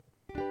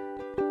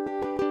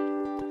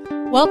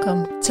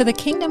Welcome to the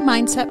Kingdom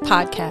Mindset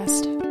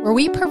Podcast, where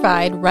we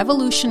provide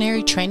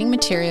revolutionary training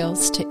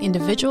materials to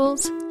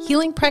individuals,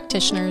 healing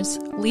practitioners,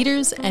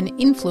 leaders, and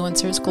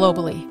influencers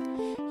globally.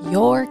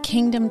 Your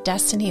kingdom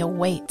destiny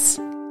awaits,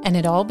 and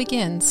it all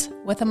begins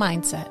with a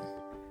mindset.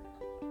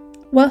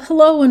 Well,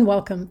 hello and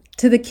welcome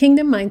to the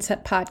Kingdom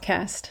Mindset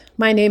Podcast.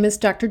 My name is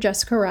Dr.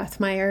 Jessica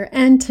Rothmeyer,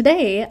 and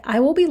today I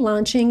will be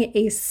launching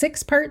a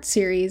 6-part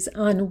series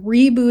on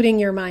rebooting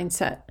your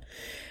mindset.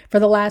 For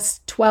the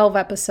last 12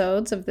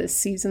 episodes of this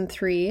season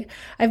 3,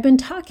 I've been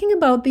talking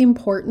about the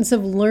importance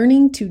of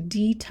learning to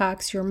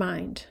detox your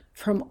mind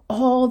from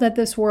all that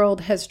this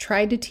world has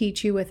tried to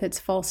teach you with its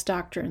false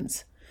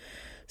doctrines.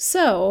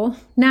 So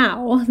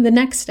now the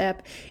next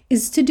step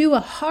is to do a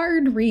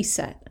hard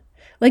reset,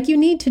 like you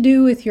need to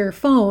do with your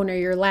phone or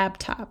your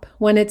laptop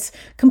when it's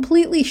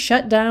completely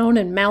shut down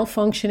and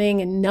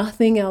malfunctioning and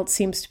nothing else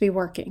seems to be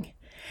working.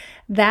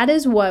 That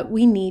is what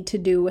we need to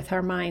do with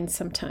our minds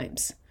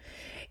sometimes.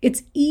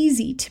 It's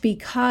easy to be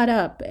caught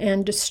up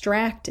and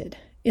distracted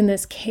in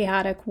this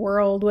chaotic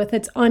world with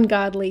its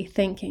ungodly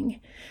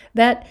thinking,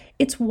 that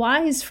it's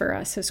wise for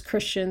us as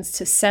Christians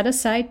to set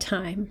aside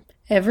time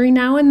every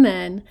now and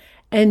then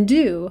and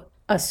do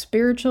a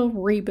spiritual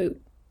reboot.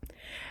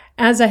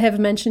 As I have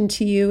mentioned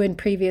to you in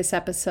previous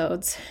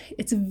episodes,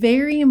 it's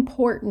very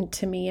important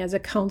to me as a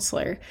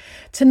counselor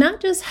to not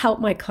just help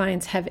my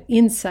clients have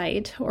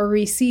insight or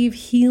receive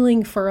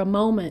healing for a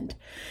moment,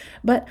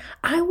 but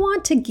I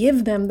want to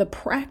give them the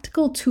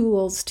practical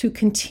tools to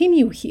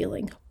continue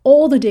healing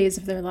all the days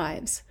of their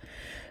lives.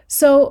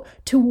 So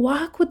to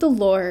walk with the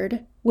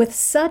Lord with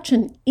such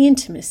an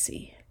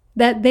intimacy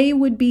that they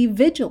would be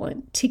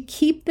vigilant to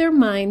keep their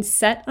minds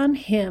set on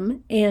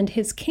Him and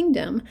His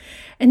kingdom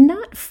and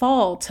not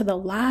fall to the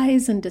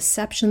lies and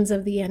deceptions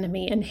of the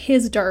enemy and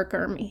his dark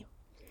army.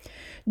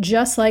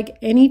 Just like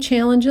any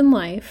challenge in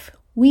life,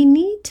 we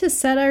need to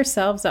set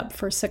ourselves up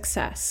for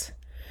success.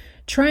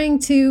 Trying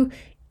to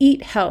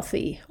eat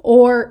healthy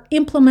or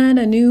implement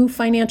a new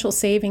financial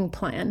saving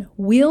plan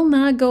will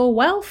not go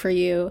well for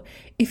you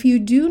if you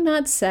do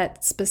not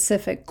set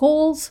specific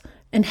goals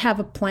and have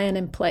a plan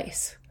in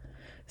place.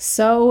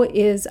 So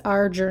is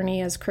our journey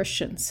as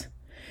Christians.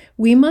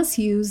 We must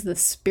use the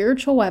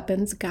spiritual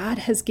weapons God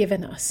has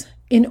given us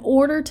in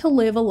order to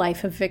live a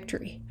life of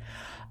victory.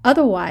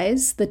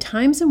 Otherwise, the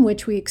times in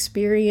which we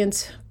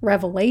experience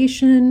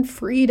revelation,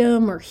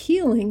 freedom, or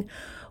healing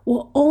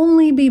will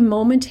only be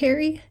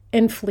momentary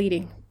and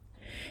fleeting.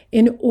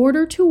 In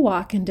order to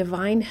walk in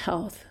divine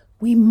health,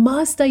 we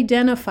must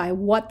identify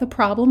what the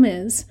problem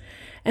is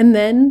and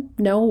then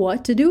know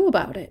what to do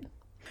about it.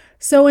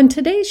 So in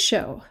today's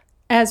show,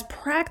 as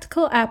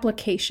practical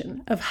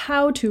application of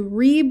how to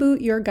reboot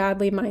your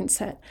godly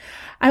mindset,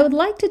 I would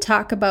like to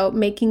talk about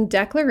making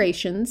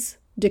declarations,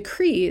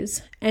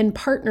 decrees, and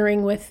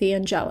partnering with the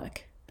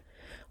angelic.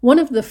 One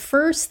of the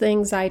first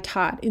things I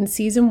taught in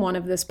season 1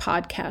 of this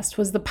podcast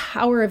was the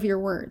power of your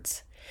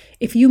words.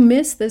 If you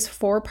missed this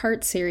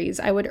 4-part series,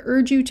 I would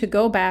urge you to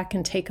go back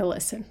and take a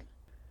listen.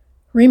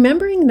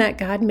 Remembering that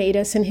God made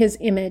us in His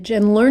image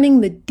and learning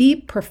the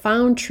deep,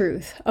 profound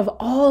truth of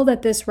all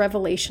that this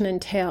revelation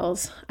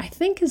entails, I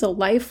think is a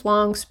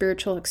lifelong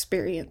spiritual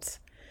experience.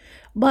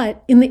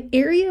 But in the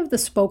area of the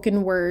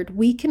spoken word,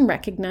 we can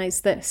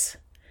recognize this.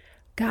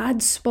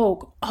 God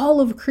spoke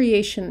all of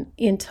creation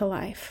into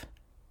life.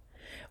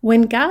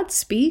 When God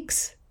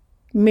speaks,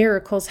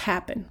 miracles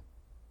happen.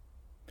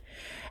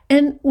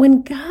 And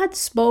when God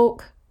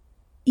spoke,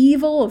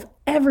 evil of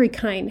every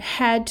kind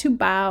had to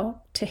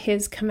bow to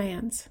His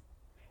commands.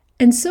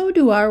 And so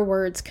do our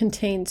words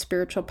contain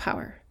spiritual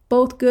power,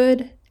 both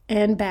good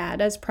and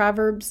bad, as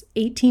Proverbs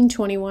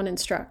 18:21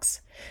 instructs.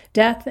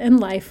 Death and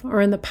life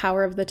are in the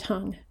power of the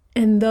tongue,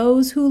 and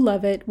those who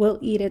love it will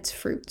eat its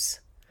fruits.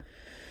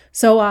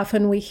 So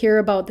often we hear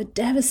about the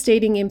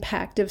devastating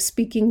impact of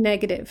speaking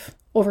negative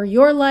over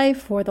your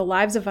life or the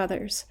lives of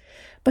others.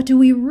 But do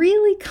we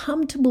really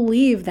come to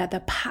believe that the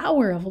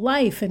power of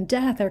life and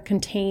death are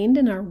contained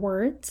in our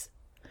words?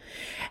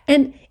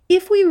 And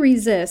if we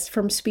resist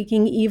from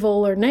speaking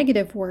evil or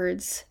negative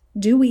words,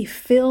 do we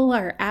fill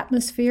our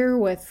atmosphere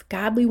with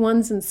godly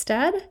ones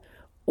instead?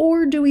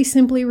 Or do we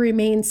simply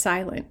remain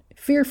silent,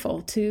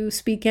 fearful to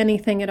speak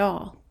anything at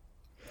all?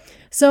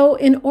 So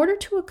in order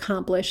to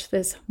accomplish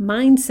this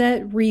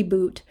mindset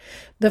reboot,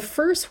 the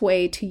first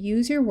way to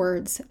use your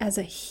words as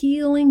a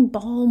healing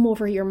balm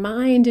over your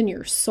mind and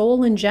your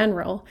soul in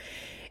general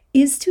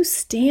is to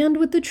stand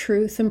with the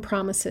truth and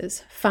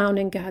promises found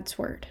in God's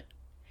Word.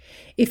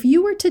 If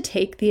you were to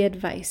take the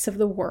advice of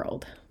the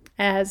world,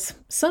 as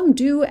some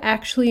do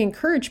actually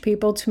encourage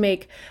people to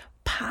make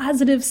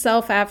positive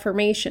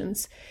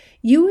self-affirmations,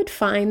 you would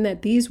find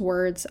that these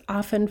words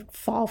often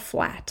fall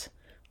flat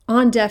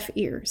on deaf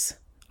ears.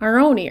 Our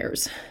own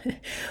ears.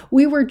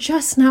 We were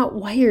just not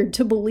wired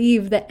to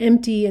believe the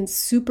empty and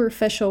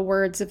superficial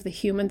words of the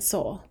human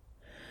soul.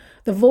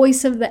 The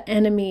voice of the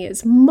enemy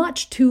is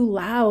much too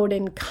loud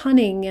and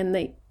cunning, and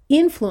the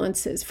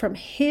influences from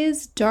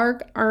his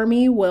dark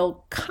army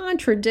will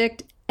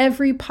contradict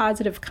every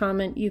positive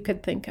comment you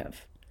could think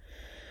of.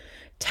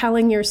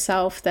 telling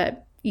yourself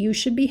that you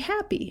should be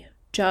happy.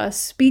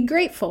 Just be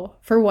grateful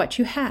for what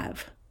you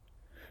have.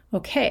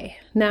 Okay,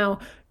 now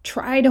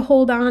try to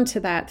hold on to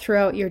that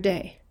throughout your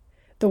day.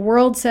 The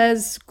world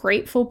says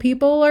grateful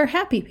people are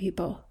happy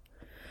people.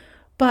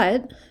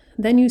 But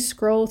then you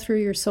scroll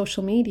through your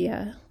social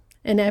media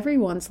and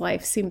everyone's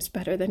life seems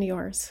better than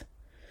yours,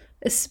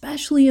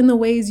 especially in the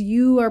ways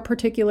you are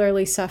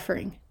particularly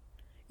suffering.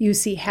 You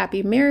see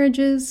happy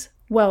marriages,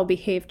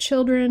 well-behaved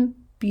children,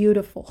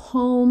 beautiful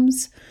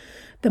homes.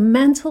 The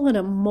mental and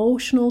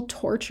emotional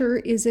torture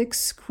is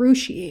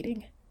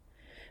excruciating.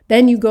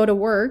 Then you go to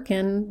work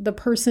and the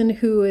person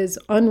who is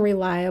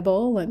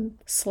unreliable and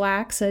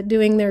slacks at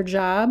doing their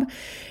job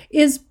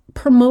is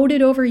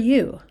promoted over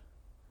you.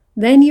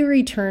 Then you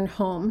return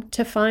home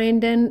to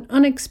find an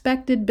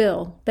unexpected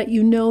bill that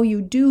you know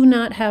you do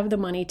not have the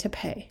money to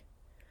pay.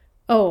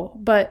 Oh,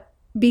 but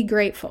be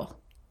grateful,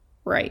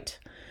 right?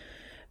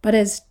 But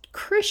as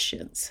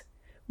Christians,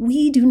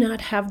 we do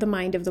not have the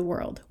mind of the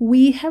world.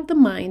 We have the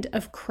mind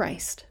of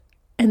Christ.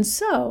 And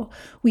so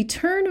we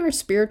turn our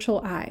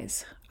spiritual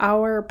eyes,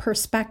 our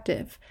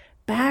perspective,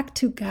 back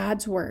to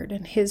God's word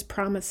and his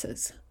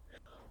promises.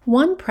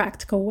 One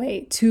practical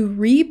way to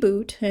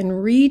reboot and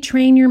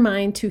retrain your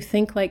mind to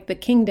think like the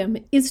kingdom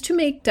is to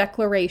make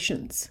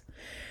declarations.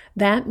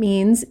 That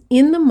means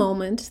in the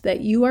moment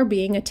that you are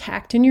being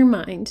attacked in your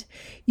mind,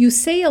 you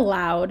say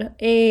aloud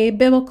a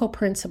biblical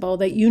principle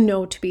that you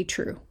know to be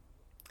true.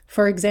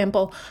 For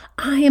example,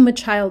 I am a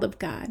child of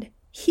God.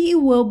 He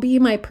will be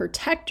my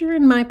protector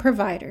and my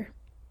provider.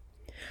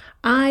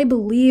 I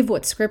believe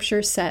what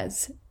Scripture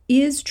says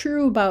is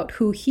true about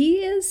who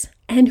He is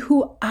and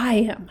who I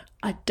am,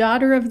 a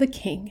daughter of the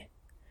King.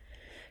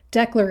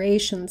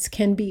 Declarations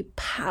can be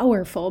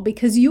powerful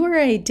because you are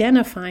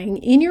identifying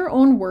in your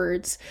own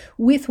words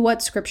with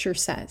what Scripture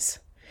says.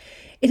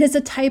 It is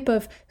a type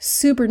of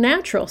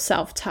supernatural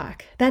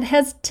self-talk that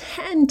has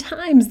 10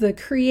 times the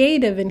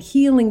creative and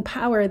healing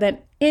power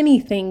that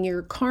anything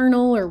your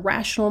carnal or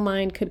rational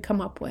mind could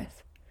come up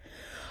with.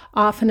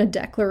 Often a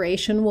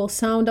declaration will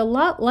sound a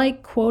lot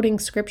like quoting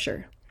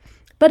Scripture,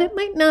 but it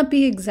might not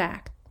be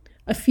exact.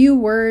 A few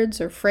words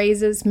or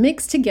phrases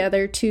mixed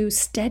together to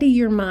steady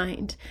your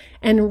mind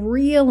and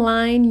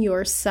realign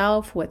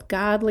yourself with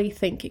godly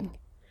thinking.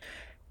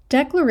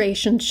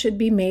 Declarations should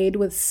be made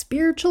with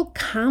spiritual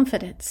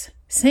confidence,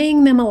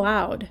 saying them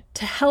aloud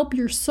to help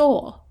your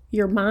soul,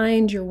 your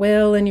mind, your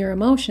will, and your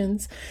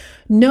emotions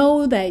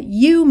know that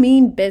you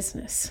mean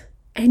business.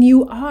 And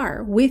you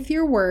are, with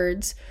your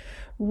words,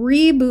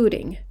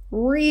 rebooting,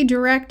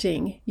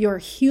 redirecting your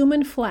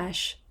human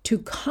flesh to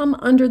come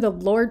under the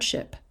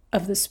lordship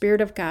of the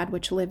Spirit of God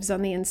which lives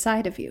on the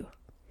inside of you.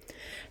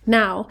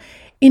 Now,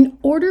 in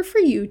order for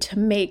you to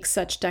make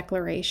such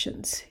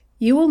declarations,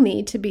 you will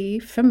need to be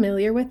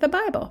familiar with the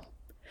Bible.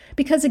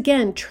 Because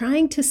again,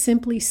 trying to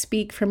simply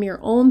speak from your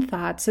own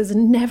thoughts is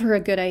never a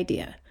good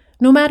idea.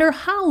 No matter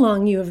how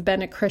long you have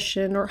been a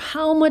Christian or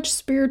how much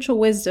spiritual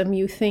wisdom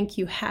you think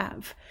you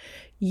have,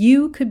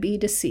 you could be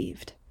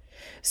deceived.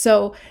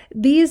 So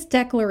these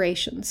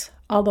declarations,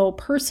 although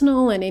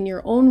personal and in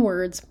your own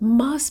words,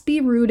 must be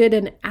rooted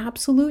in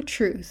absolute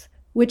truth,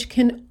 which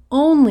can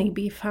only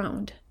be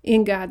found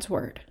in God's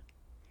Word.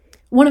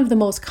 One of the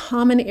most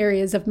common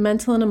areas of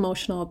mental and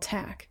emotional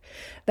attack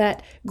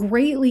that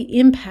greatly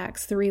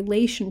impacts the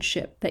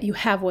relationship that you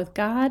have with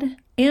God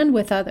and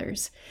with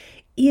others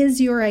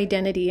is your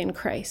identity in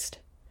Christ.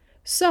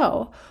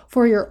 So,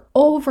 for your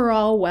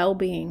overall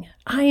well-being,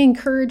 I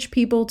encourage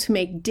people to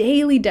make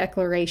daily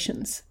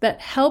declarations that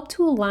help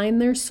to align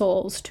their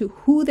souls to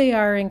who they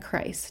are in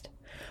Christ,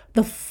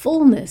 the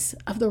fullness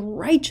of the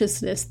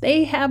righteousness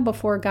they have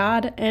before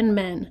God and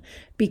men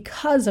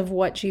because of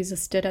what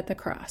Jesus did at the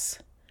cross.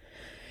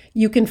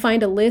 You can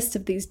find a list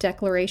of these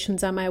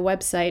declarations on my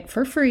website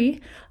for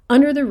free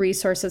under the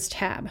Resources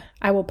tab.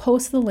 I will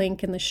post the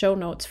link in the show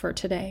notes for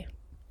today.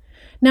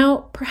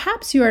 Now,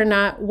 perhaps you are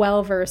not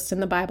well versed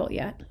in the Bible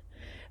yet.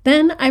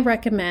 Then I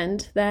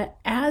recommend that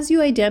as you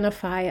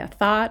identify a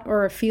thought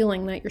or a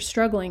feeling that you're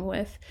struggling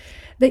with,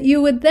 that you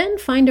would then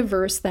find a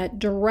verse that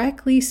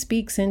directly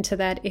speaks into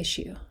that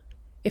issue.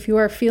 If you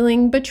are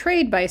feeling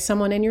betrayed by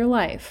someone in your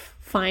life,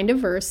 find a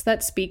verse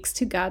that speaks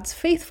to God's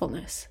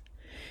faithfulness.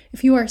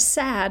 If you are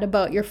sad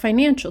about your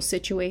financial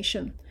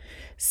situation,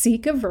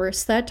 seek a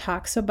verse that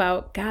talks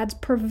about God's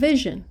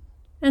provision,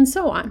 and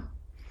so on.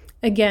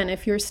 Again,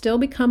 if you're still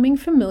becoming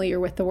familiar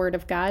with the Word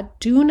of God,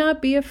 do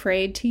not be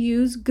afraid to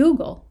use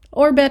Google,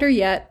 or better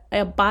yet,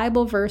 a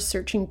Bible verse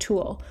searching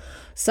tool,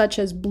 such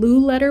as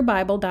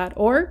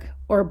blueletterbible.org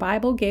or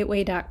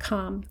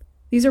BibleGateway.com.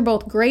 These are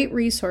both great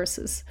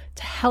resources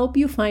to help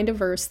you find a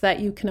verse that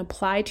you can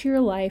apply to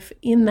your life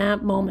in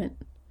that moment.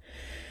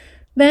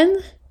 Then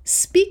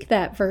speak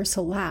that verse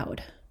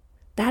aloud.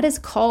 That is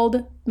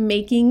called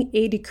making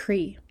a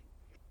decree.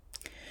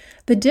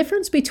 The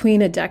difference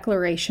between a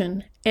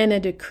declaration and a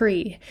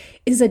decree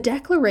is a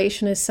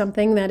declaration is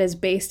something that is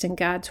based in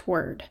God's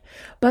word,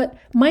 but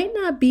might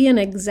not be an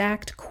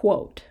exact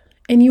quote,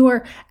 and you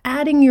are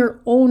adding your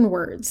own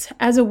words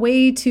as a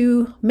way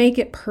to make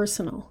it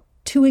personal,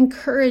 to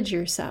encourage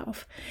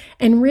yourself,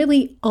 and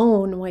really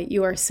own what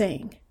you are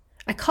saying.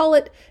 I call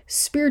it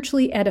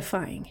spiritually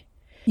edifying.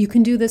 You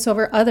can do this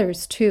over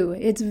others too.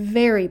 It's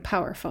very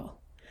powerful.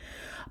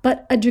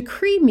 But a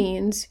decree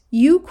means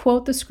you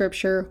quote the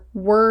scripture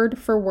word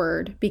for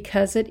word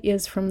because it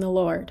is from the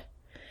Lord.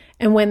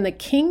 And when the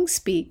king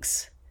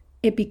speaks,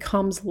 it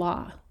becomes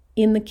law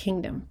in the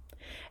kingdom.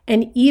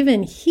 And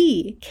even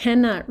he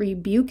cannot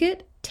rebuke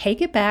it,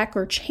 take it back,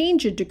 or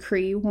change a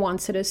decree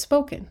once it is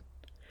spoken.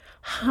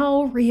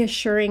 How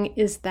reassuring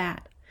is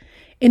that?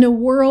 In a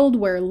world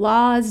where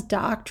laws,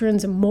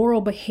 doctrines, and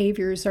moral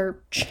behaviors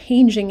are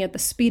changing at the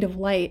speed of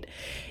light,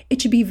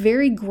 it should be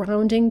very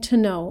grounding to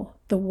know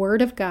the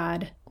Word of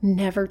God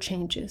never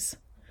changes.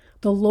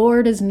 The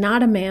Lord is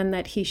not a man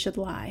that he should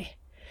lie.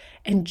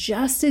 And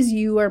just as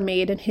you are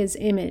made in his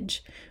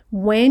image,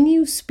 when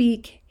you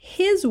speak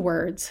his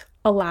words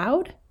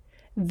aloud,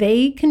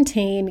 they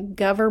contain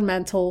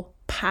governmental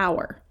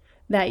power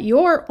that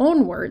your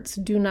own words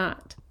do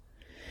not.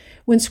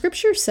 When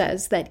Scripture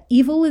says that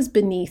evil is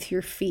beneath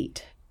your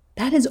feet,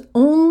 that is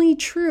only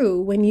true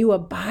when you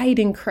abide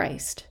in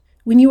Christ,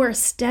 when you are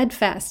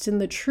steadfast in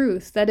the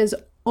truth that is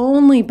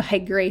only by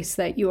grace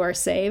that you are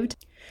saved,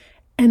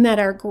 and that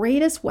our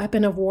greatest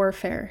weapon of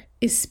warfare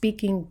is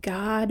speaking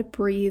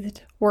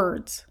God-breathed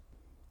words.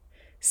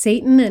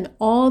 Satan and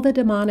all the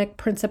demonic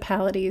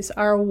principalities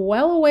are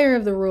well aware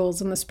of the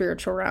rules in the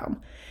spiritual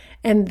realm,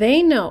 and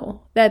they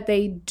know that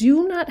they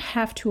do not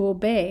have to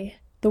obey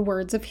the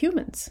words of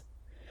humans.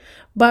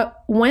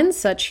 But when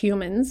such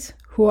humans,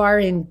 who are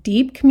in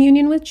deep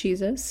communion with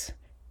Jesus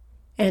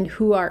and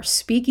who are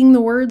speaking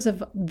the words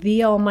of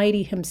the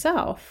Almighty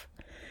himself,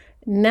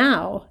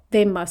 now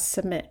they must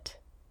submit.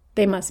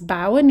 They must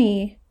bow a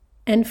knee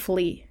and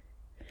flee.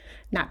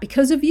 Not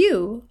because of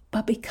you,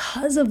 but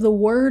because of the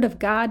word of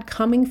God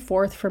coming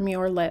forth from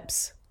your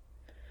lips.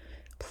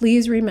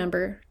 Please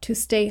remember to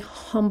stay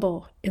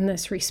humble in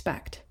this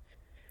respect.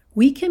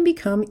 We can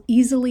become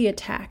easily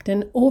attacked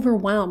and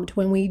overwhelmed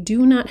when we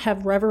do not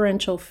have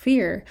reverential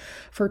fear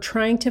for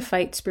trying to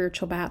fight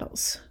spiritual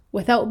battles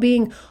without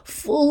being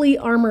fully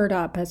armored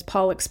up, as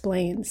Paul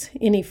explains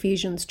in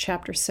Ephesians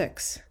chapter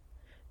 6.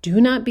 Do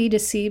not be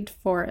deceived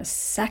for a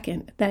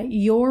second that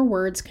your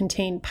words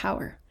contain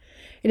power.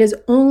 It is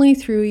only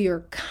through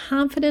your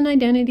confident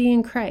identity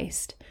in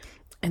Christ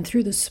and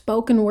through the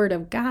spoken word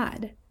of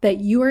God that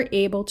you are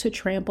able to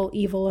trample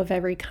evil of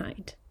every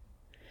kind.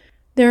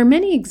 There are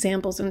many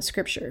examples in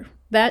Scripture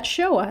that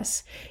show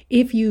us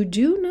if you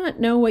do not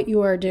know what you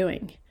are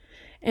doing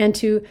and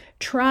to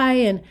try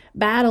and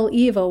battle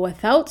evil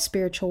without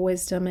spiritual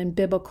wisdom and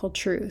biblical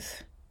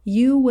truth,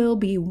 you will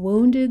be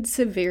wounded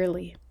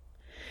severely.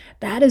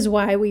 That is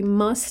why we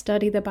must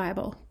study the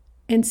Bible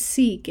and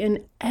seek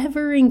an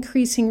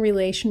ever-increasing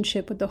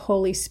relationship with the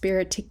Holy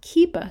Spirit to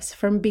keep us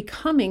from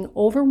becoming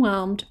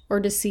overwhelmed or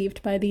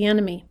deceived by the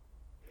enemy.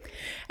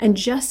 And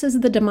just as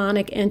the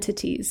demonic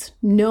entities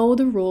know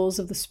the rules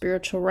of the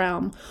spiritual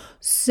realm,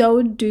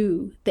 so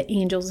do the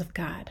angels of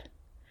God.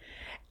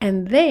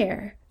 And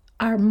there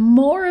are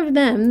more of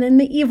them than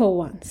the evil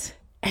ones.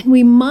 And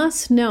we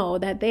must know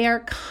that they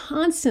are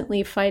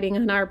constantly fighting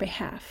on our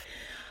behalf.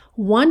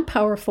 One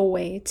powerful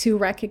way to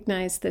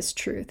recognize this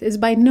truth is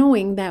by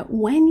knowing that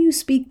when you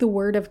speak the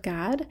word of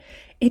God,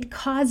 it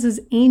causes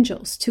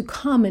angels to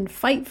come and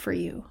fight for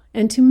you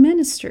and to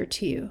minister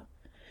to you.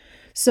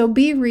 So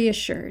be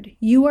reassured,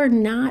 you are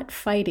not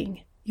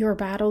fighting your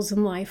battles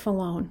in life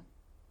alone.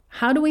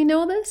 How do we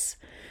know this?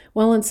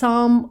 Well, in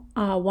Psalm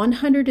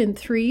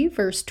 103,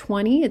 verse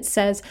 20, it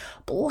says,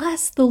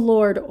 "Bless the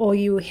Lord, O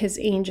you his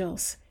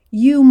angels,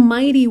 you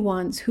mighty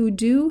ones who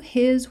do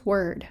his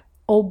word,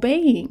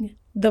 obeying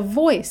the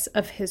voice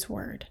of his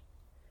word."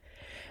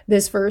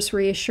 This verse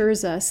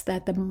reassures us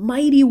that the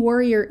mighty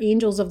warrior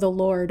angels of the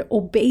Lord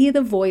obey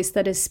the voice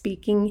that is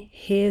speaking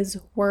his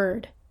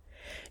word.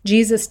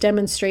 Jesus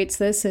demonstrates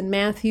this in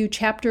Matthew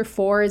chapter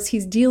 4 as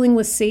he's dealing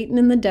with Satan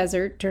in the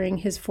desert during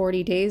his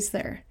 40 days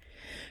there.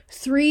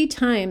 3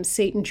 times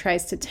Satan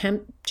tries to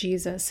tempt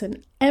Jesus,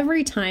 and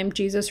every time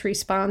Jesus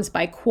responds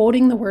by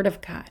quoting the word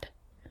of God.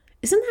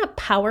 Isn't that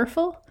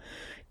powerful?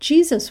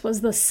 Jesus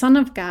was the Son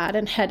of God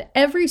and had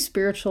every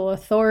spiritual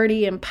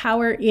authority and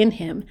power in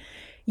him,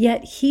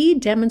 yet he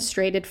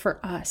demonstrated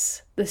for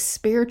us the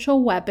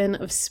spiritual weapon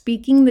of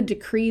speaking the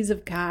decrees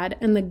of God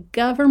and the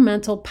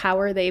governmental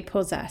power they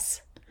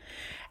possess.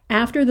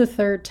 After the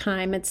 3rd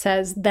time, it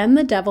says, "Then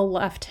the devil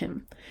left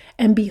him,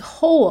 and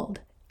behold,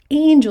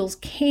 angels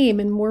came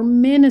and were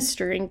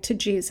ministering to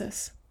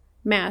Jesus."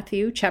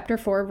 Matthew chapter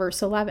 4,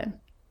 verse 11.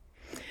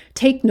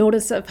 Take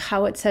notice of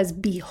how it says,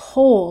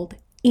 "Behold,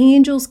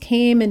 angels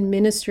came and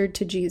ministered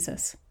to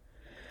Jesus."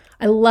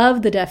 I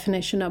love the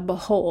definition of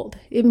behold.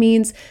 It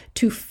means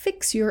to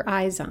fix your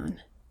eyes on,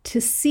 to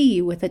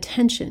see with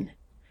attention,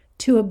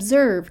 to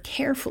observe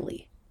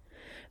carefully.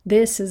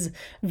 This is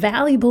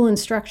valuable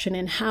instruction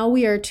in how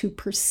we are to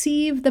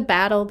perceive the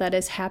battle that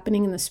is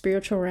happening in the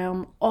spiritual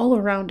realm all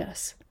around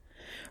us.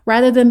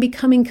 Rather than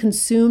becoming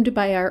consumed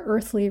by our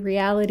earthly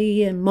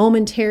reality and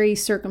momentary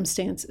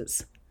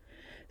circumstances.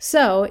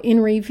 So,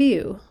 in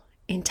review,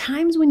 in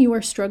times when you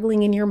are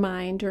struggling in your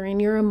mind or in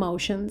your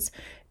emotions,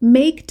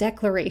 make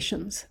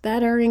declarations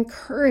that are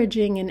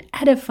encouraging and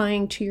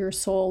edifying to your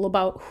soul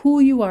about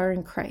who you are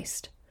in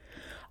Christ,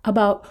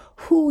 about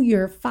who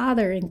your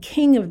Father and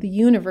King of the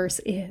universe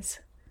is.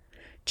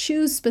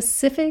 Choose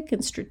specific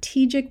and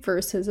strategic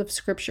verses of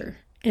Scripture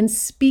and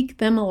speak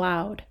them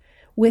aloud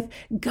with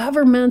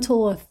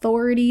governmental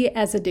authority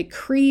as a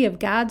decree of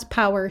God's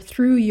power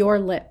through your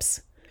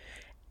lips.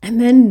 And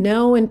then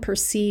know and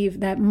perceive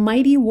that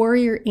mighty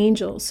warrior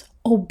angels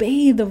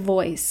obey the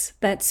voice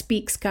that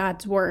speaks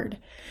God's word,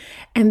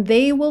 and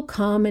they will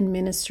come and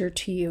minister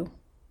to you.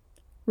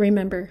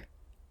 Remember,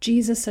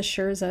 Jesus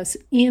assures us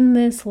in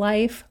this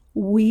life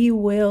we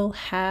will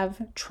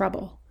have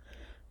trouble.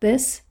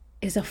 This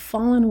is a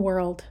fallen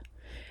world,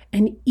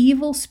 and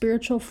evil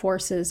spiritual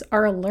forces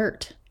are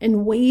alert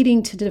and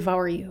waiting to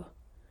devour you.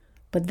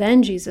 But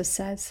then Jesus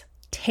says,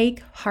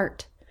 "Take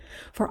heart,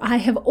 for I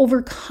have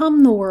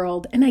overcome the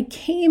world, and I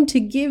came to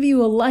give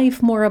you a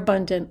life more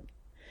abundant."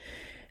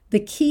 The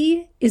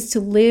key is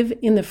to live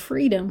in the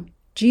freedom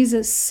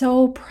Jesus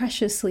so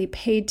preciously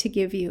paid to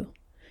give you,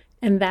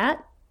 and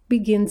that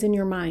begins in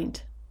your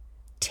mind.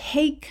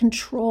 Take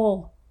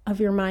control of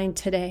your mind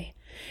today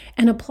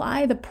and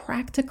apply the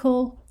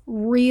practical,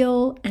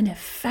 real, and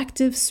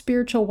effective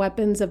spiritual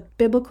weapons of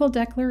biblical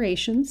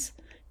declarations,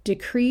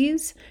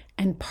 decrees,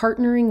 and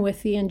partnering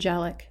with the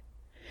angelic.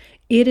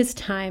 It is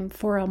time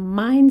for a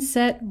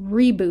mindset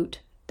reboot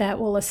that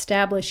will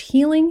establish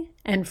healing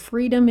and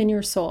freedom in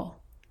your soul.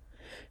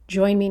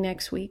 Join me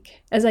next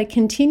week as I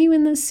continue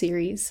in this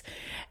series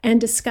and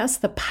discuss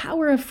the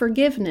power of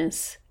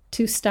forgiveness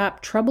to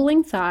stop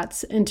troubling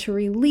thoughts and to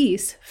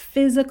release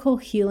physical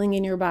healing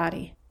in your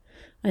body.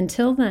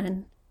 Until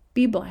then,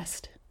 be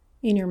blessed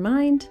in your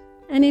mind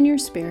and in your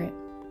spirit.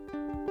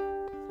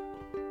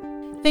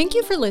 Thank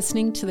you for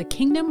listening to the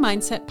Kingdom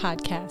Mindset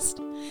Podcast.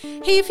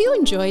 Hey, if you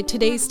enjoyed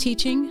today's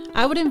teaching,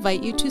 I would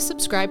invite you to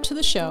subscribe to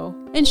the show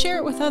and share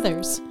it with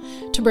others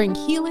to bring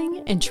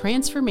healing and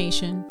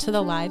transformation to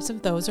the lives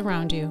of those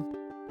around you.